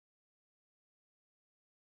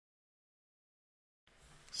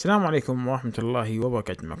السلام عليكم ورحمة الله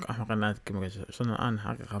وبركاته. معكم أحمد قناتكم. وصلنا الآن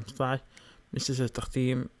حلقة 15 من سلسلة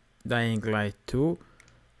تختيم داينق لايت 2،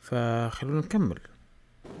 فخلونا نكمل.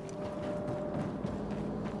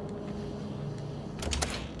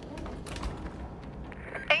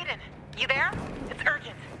 Aiden, you there? It's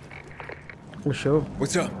urgent. وشو؟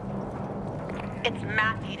 What's up? It's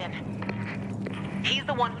Matt, Aiden. He's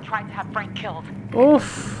the one who tried to have Frank killed.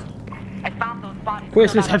 أوف. I found those bodies.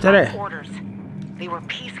 كويس اللي سحبت عليه. Orders. They were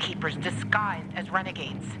peacekeepers disguised as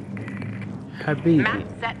renegades. حبيبي. Matt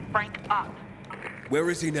set Frank up. Where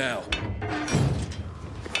is he now?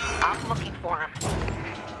 I'm looking for him.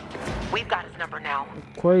 We've got his number now.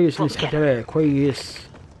 كويس اللي سحبت عليه. كويس.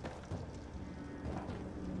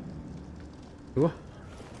 ايوه.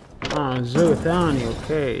 زر ثاني.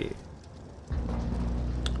 اوكي.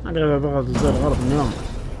 اقرب بضغط الزر غلط من يوم.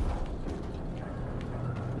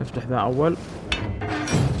 نفتح ذا اول.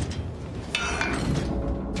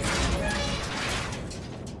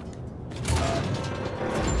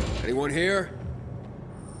 Anyone here?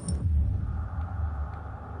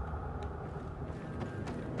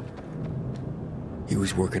 He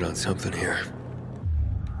was working on something here.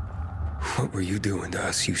 What were you doing to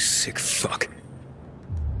us, you sick fuck?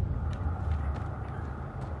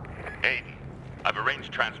 Aiden, I've arranged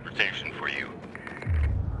transportation for you.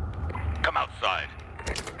 Come outside.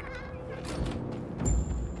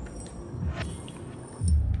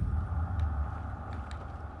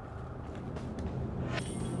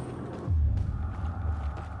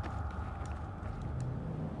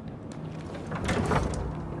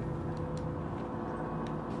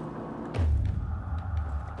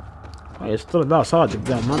 كويس طلع ذا صادق،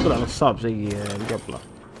 ذا ما طلع نصاب زي اللي قبله.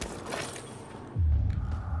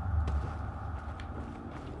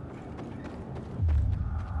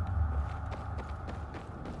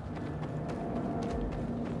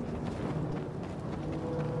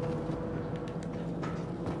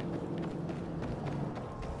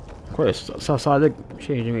 كويس صار صادق،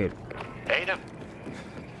 شيء جميل. Aiden,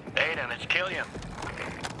 it's Killian.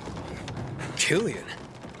 Killian?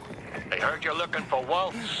 I heard you're looking for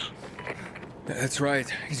Waltz. That's right.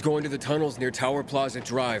 He's going to the tunnels near Tower Plaza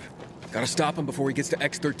Drive. Gotta stop him before he gets to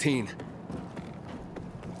X13.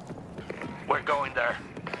 We're going there.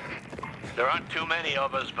 There aren't too many of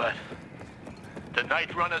us, but the night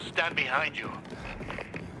runners stand behind you.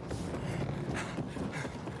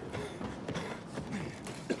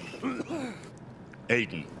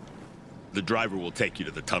 Aiden, the driver will take you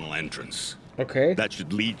to the tunnel entrance. Okay. That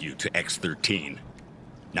should lead you to X13.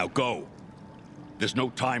 Now go. There's no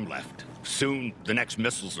time left. Soon, the next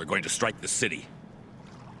missiles are going to strike the city.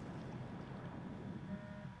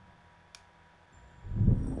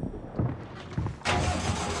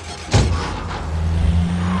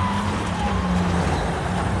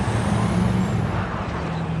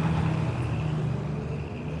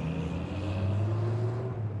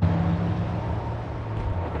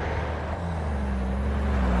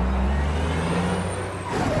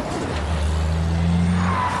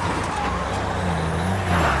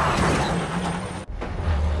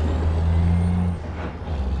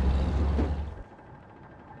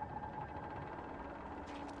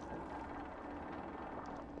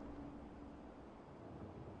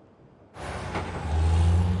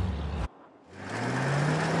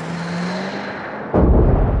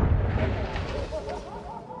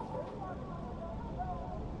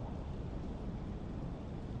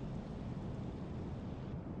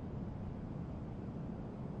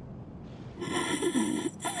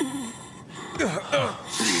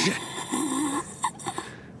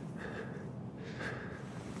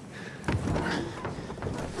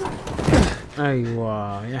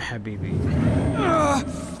 ايوه يا حبيبي،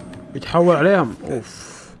 يتحول عليهم.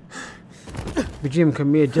 اوف، بيجيهم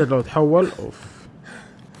كمية جد لو تحول. اوف.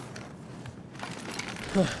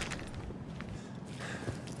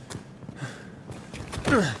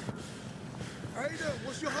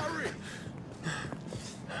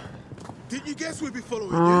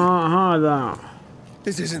 هذا.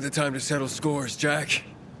 This isn't the time to settle scores, Jack.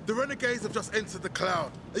 The renegades have just entered the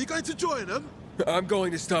cloud. Are you going to join them? I'm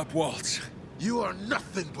going to stop Waltz. You are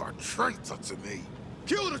nothing but a traitor to me.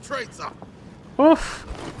 Kill the traitor! اوف.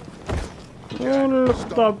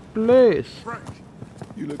 stop please. Frank,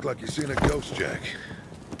 you look like you've seen a ghost, Jack.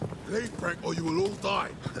 Leave Frank or you will all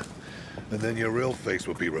die. And then your real face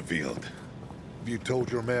will be revealed. Have you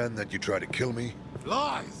told your man that you tried to kill me?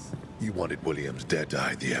 Lies! You wanted Williams dead to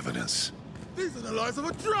hide the evidence. These are the lies of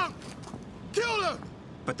a drunk! Kill them!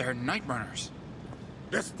 But they're night runners.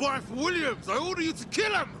 They're spying for Williams! I order you to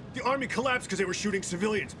kill him! The army collapsed because they were shooting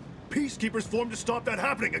civilians. peacekeepers formed to stop that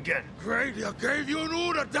happening again. Great, I gave you an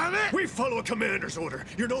order, damn it! We follow a commander's order.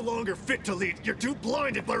 You're no longer fit to lead. You're too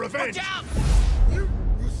blinded by revenge. Watch out! You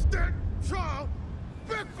stand trial,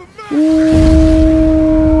 back for me!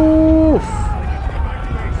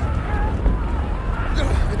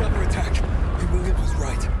 Another attack. And Williams was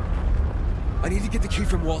right. I need to get the key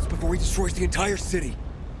from Waltz before he destroys the entire city.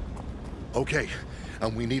 Okay,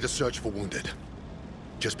 and we need a search for wounded.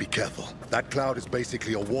 Just be careful. That cloud is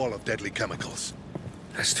basically a wall of deadly chemicals.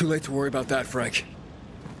 It's too late to worry about that, Frank.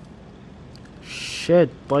 شيت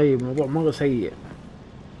طيب موضوع مرة سيء.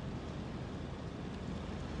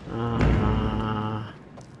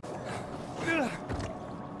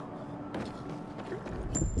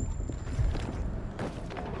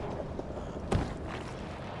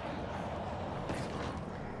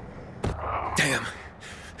 Damn,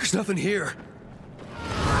 there's nothing here.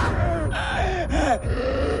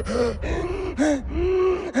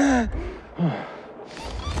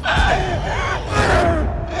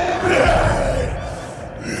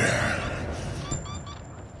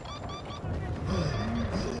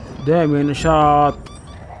 دائما نشاط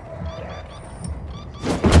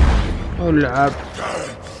العب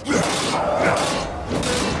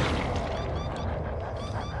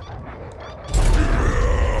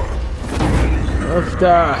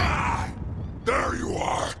افتح. There you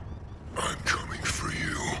are. I'm coming for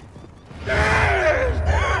you.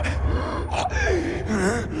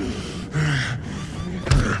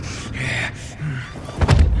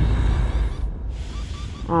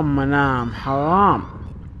 اما نام حرام.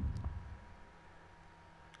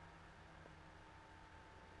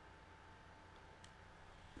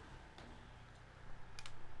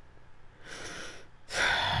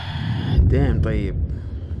 دام طيب.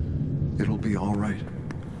 It'll be all right.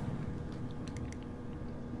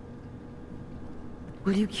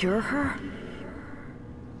 Will you cure her?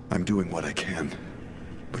 I'm doing what I can,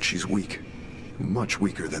 but she's weak. Much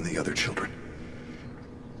weaker than the other children.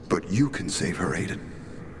 But you can save her, Aiden.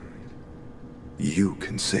 You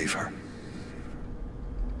can save her.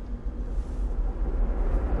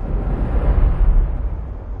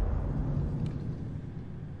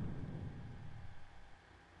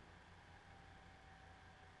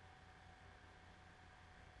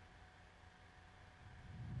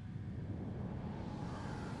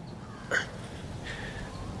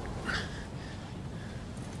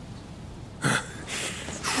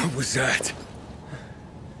 What was that?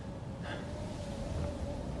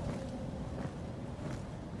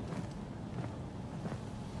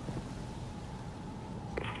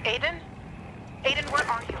 Aiden? Aiden, where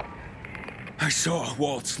are you? I saw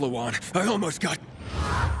Waltz, Lawan. I almost got...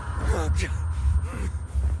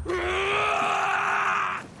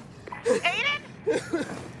 Aiden?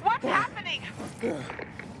 What's happening?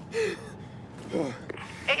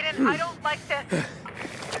 Aiden, I don't like this.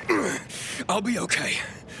 I'll be okay.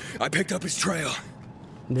 I picked up his trail.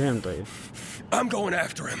 دام طيب. I'm going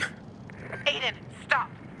after him. Aiden, stop.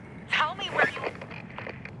 Tell me where you...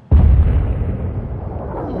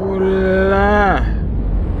 ولا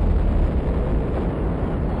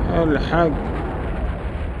الحق.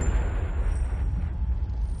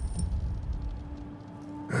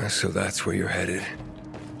 So that's where you're headed.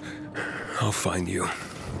 I'll find you.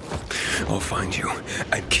 I'll find you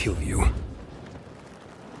and kill you.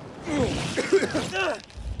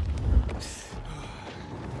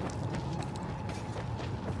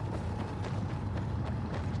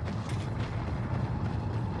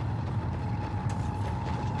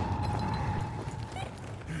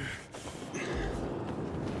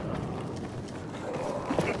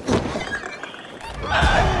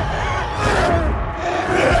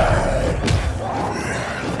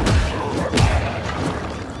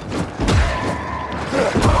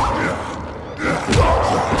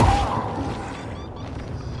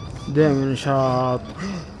 دائما نشاط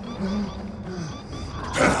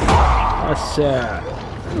الساعة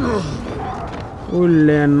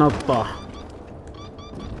واللي النطة.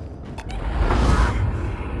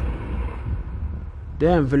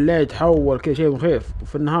 دائما في الليل يتحول كذا شيء مخيف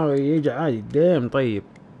وفي النهار يجي عادي. دائما طيب.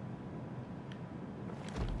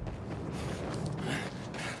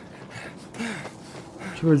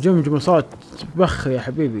 شوف الجمجمة صوت بخ يا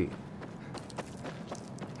حبيبي.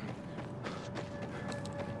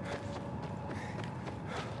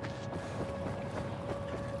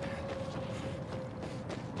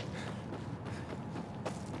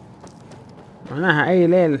 معناها اي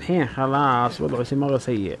ليل الحين خلاص وضعه مرة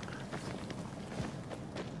سيء.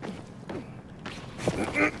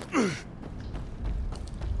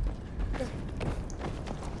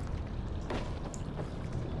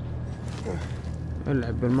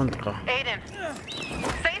 العب بالمنطقة. Aiden,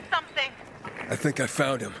 say something. I think I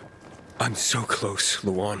found him. I'm so close,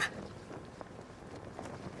 Luan.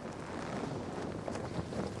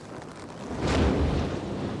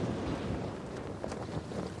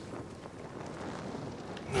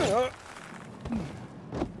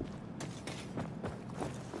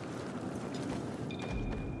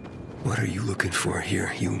 What are you looking for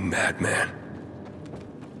here, you madman?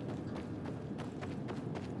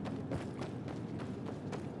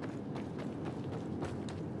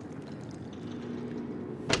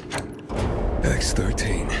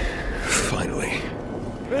 X-13. Finally.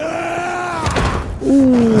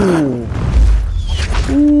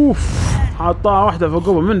 اوف حطها واحدة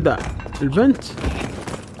فوقه من ذا البنت.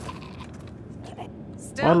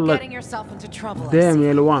 والله دايم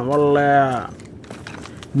يا لوان والله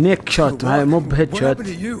نيك شوت هاي مو بهيد شوت.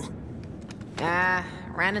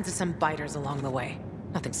 Ran into some biters along the way.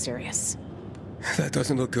 Nothing serious. That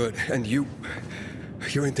doesn't look good. And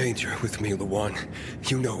you're in danger with me, Luan.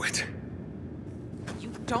 You know it.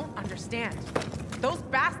 You don't understand. Those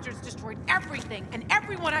bastards destroyed everything and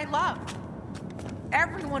everyone I love.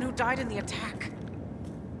 Everyone who died in the attack.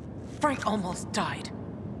 Frank almost died.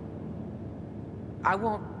 I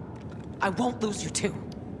won't lose you too.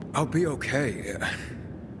 I'll be okay.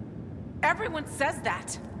 Everyone says that.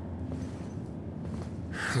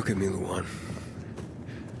 Look at me, Luan.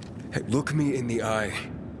 Hey, look me in the eye.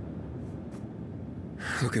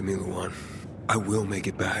 Look at me, Luan. I will make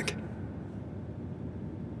it back.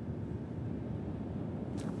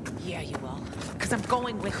 Yeah, you will. Because I'm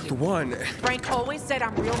going with you. Luan. Frank always said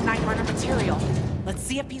I'm real Night Runner material. Let's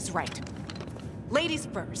see if he's right. Ladies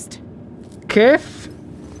first. كيف؟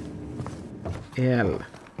 يلا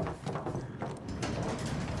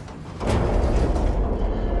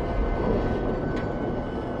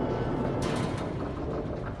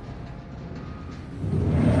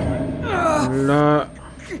لا.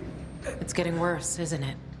 It's getting worse, isn't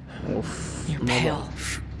it? You're pale.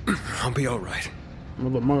 I'll be all right.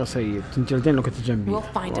 موضوع مرة سيء. تنجلدين لو كنت جنبي. We'll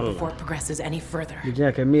find it before it progresses any further.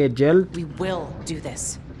 يجينا كمية جلد. We will do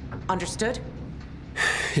this. Understood?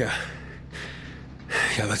 Yeah.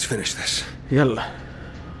 Yeah, let's finish this. يلا.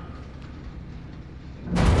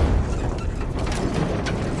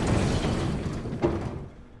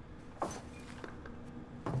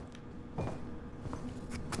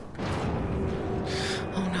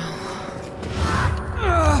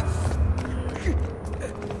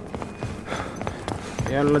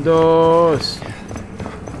 يلا دوس.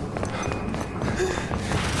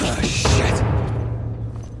 Ah, shit.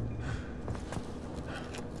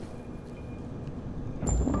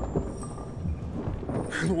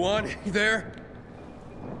 Luan, you there?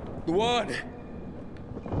 Luan!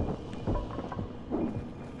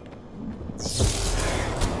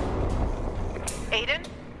 Aiden?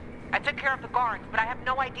 I took care of the guards, but I have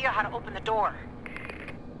no idea how to open the door.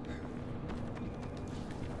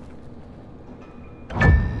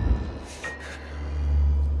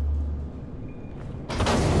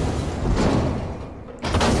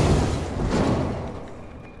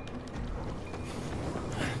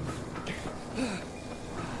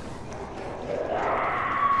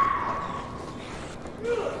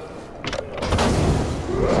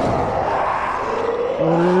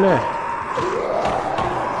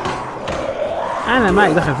 أنا ما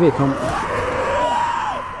دخل فيكم.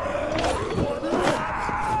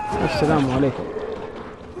 السلام عليكم.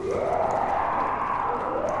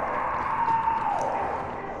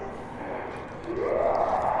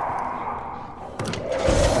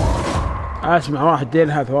 أسمع واحد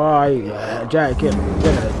يلهث واي جاي كيف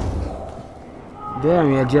جلد.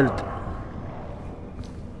 دايم يا جلد.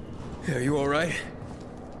 Are you all right?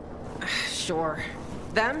 Sure.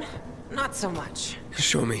 Them? Not so much.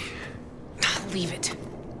 Show me. Leave it.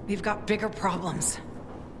 We've got bigger problems.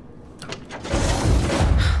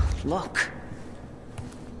 Look.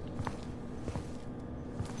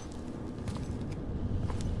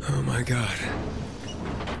 Oh my god.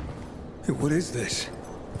 Hey, what is this?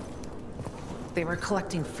 They were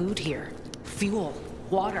collecting food here. Fuel,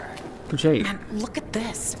 water. كل شيء. And look at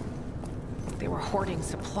this. They were hoarding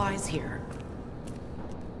supplies here.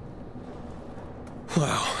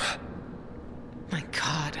 Wow. My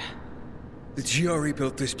god. The GRE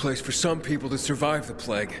built this place for some people to survive the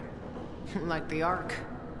plague. Like the Ark.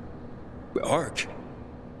 Ark?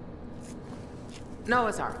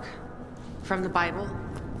 Noah's Ark. From the Bible.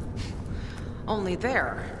 Only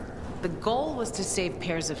there, the goal was to save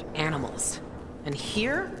pairs of animals. And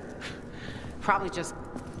here, probably just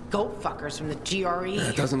goat fuckers from the GRE.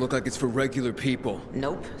 It doesn't look like it's for regular people.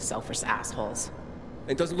 Nope, selfish assholes.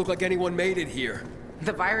 It doesn't look like anyone made it here.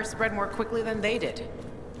 The virus spread more quickly than they did.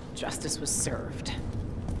 Justice was served.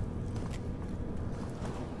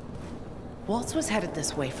 Waltz was headed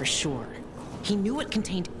this way for sure. He knew it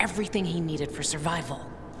contained everything he needed for survival.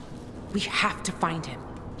 We have to find him.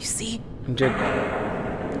 You see? جد.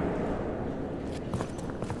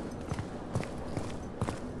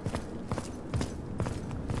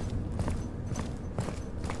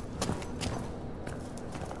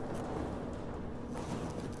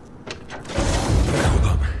 Hold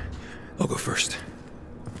up. I'll go first.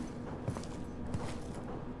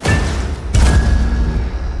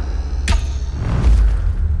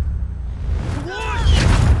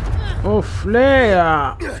 اوف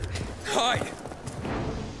ليه؟ Hide!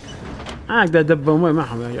 اقدر ادبر مويه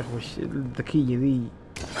معهم يا اخوي. وش الذكيه ذي؟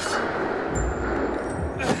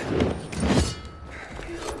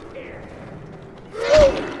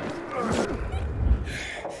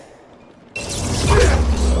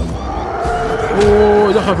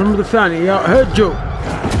 اوه دخل في المود الثاني. يا هجوا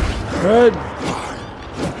هج.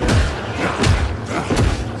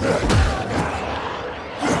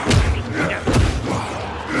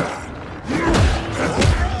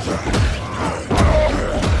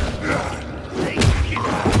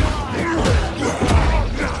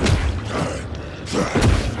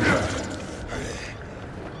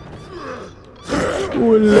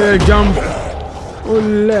 ولا جنب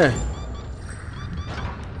ولا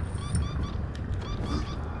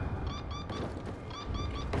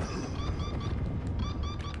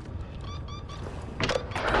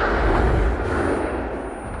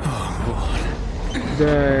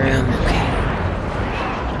داينق.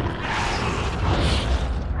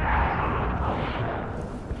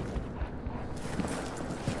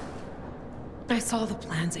 I saw the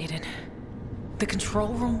plans, Aiden. The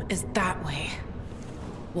control room is that way.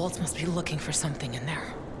 Waltz must be looking for something in there.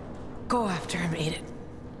 Go after him, Aiden.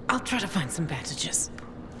 I'll try to find some bandages.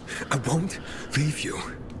 I won't leave you.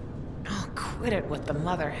 Oh, quit it with the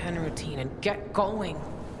mother-hen routine and get going.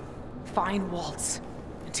 Find Waltz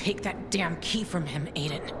and take that damn key from him,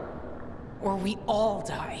 Aiden. Or we all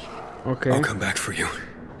die. Okay. I'll come back for you.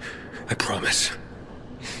 I promise.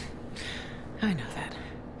 I know that.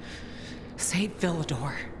 Save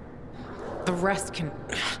Villador. The rest can...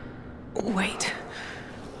 wait.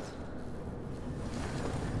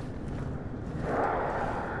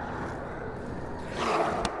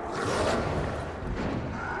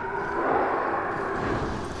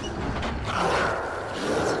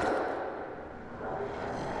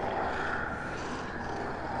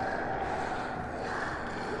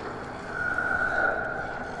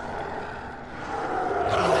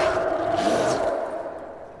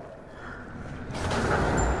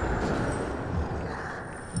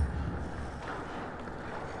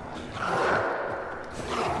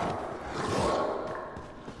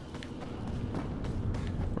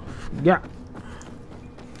 قع.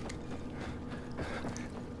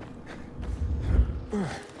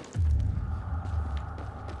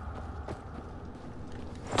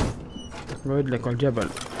 بعد لك الجبل.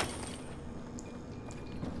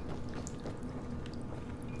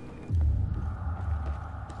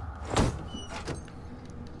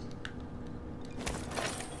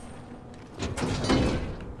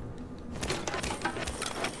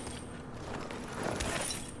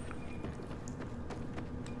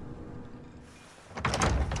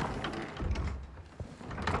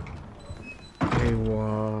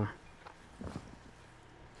 ايوه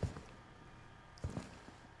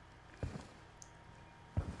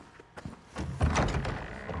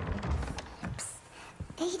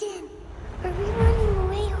Aiden, are we running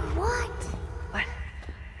away or what? What?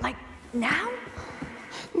 Like, now?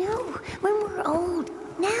 No, when we're old.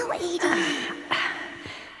 Now, Aiden.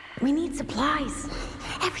 We need supplies.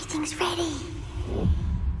 Everything's ready.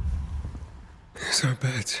 There's our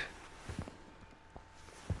beds.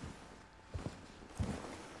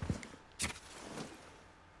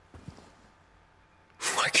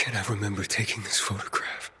 Why can't I remember taking this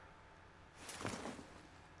photograph?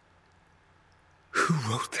 Who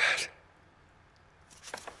wrote that?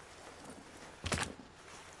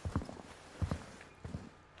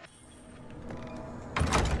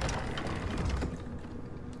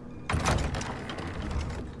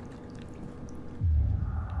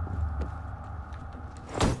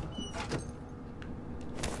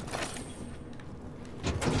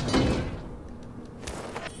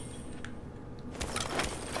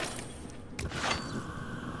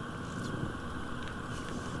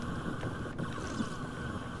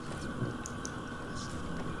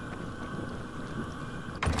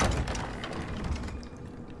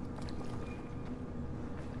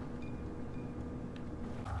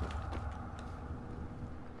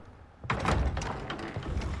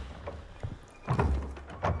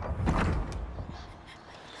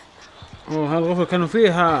 اوه هالغرفة كانوا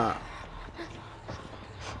فيها.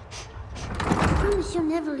 promise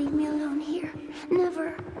you'll never leave me alone here.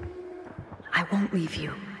 Never. I won't leave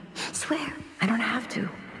you. Swear. I don't have to.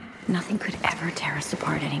 Nothing could ever tear us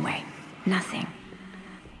apart anyway. Nothing.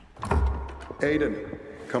 Aiden,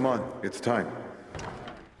 come on, it's time.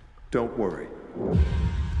 Don't worry.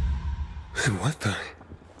 What the?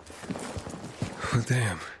 Oh,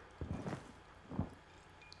 damn.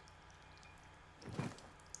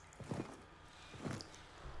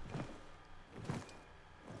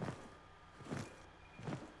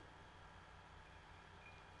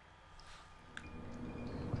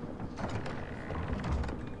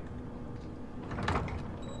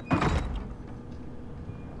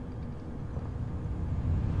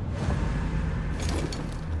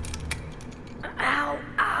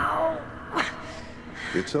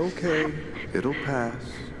 It's okay. It'll pass.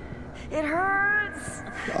 It hurts.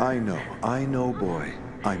 I know, boy.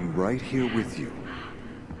 I'm right here with you.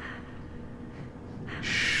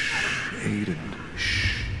 Shh, Aiden.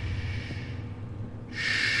 Shh.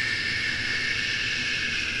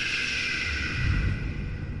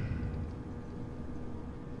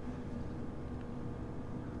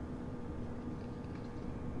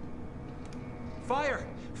 Fire!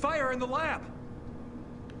 Fire in the lab!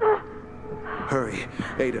 Hurry,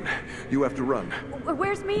 Aiden. You have to run.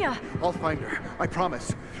 Where's Mia? I'll find her. I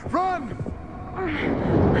promise. Run!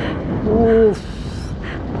 Oof.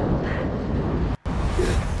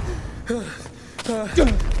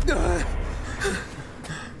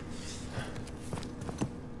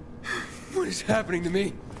 What is happening to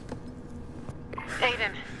me?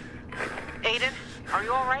 Aiden. Aiden, are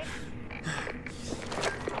you all right?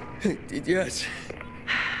 Yes.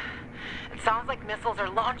 It sounds like missiles are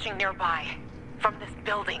launching nearby. From this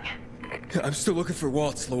building. I'm still looking for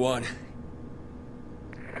Waltz, Luan.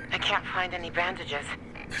 I can't find any bandages.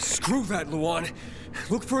 Screw that, Luan.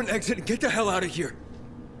 Look for an exit and get the hell out of here.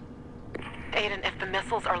 Aiden, if the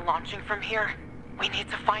missiles are launching from here, we need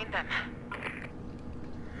to find them.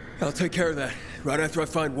 I'll take care of that, right after I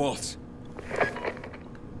find Waltz.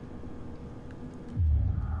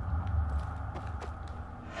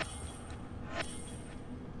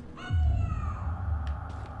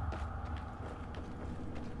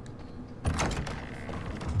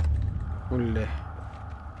 ولا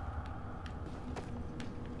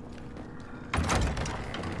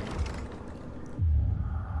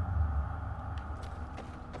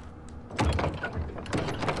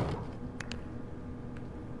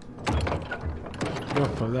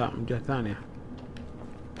يوصل لا من جهة ثانية.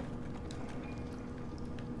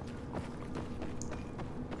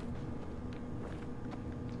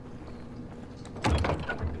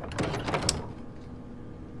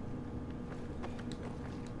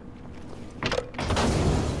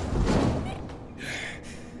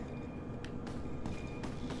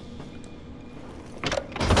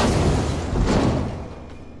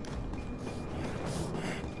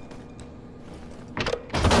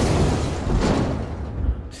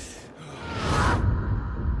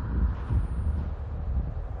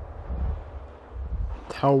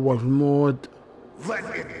 تحول المود. Let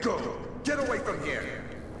it go! Get away from here!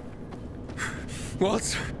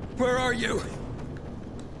 Waltz, where are you?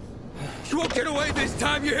 You won't get away this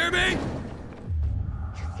time, you hear me?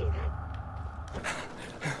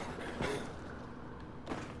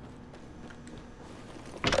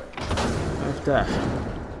 افتح.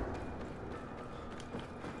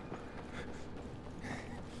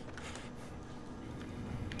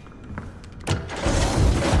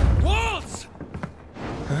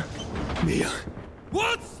 Mia!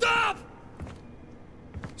 What? Stop!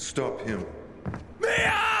 Stop him.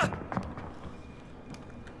 Mia!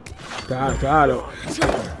 تعالوا.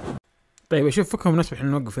 طيب اشوفكم نسبح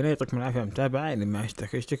نوقف هنا. يعطيكم العافية متابعة. اللي ما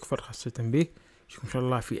اشترك فرق خاصة التنبيه. اشوفكم ان شاء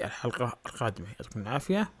الله في الحلقة القادمة. يعطيكم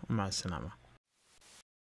العافية ومع السلامة.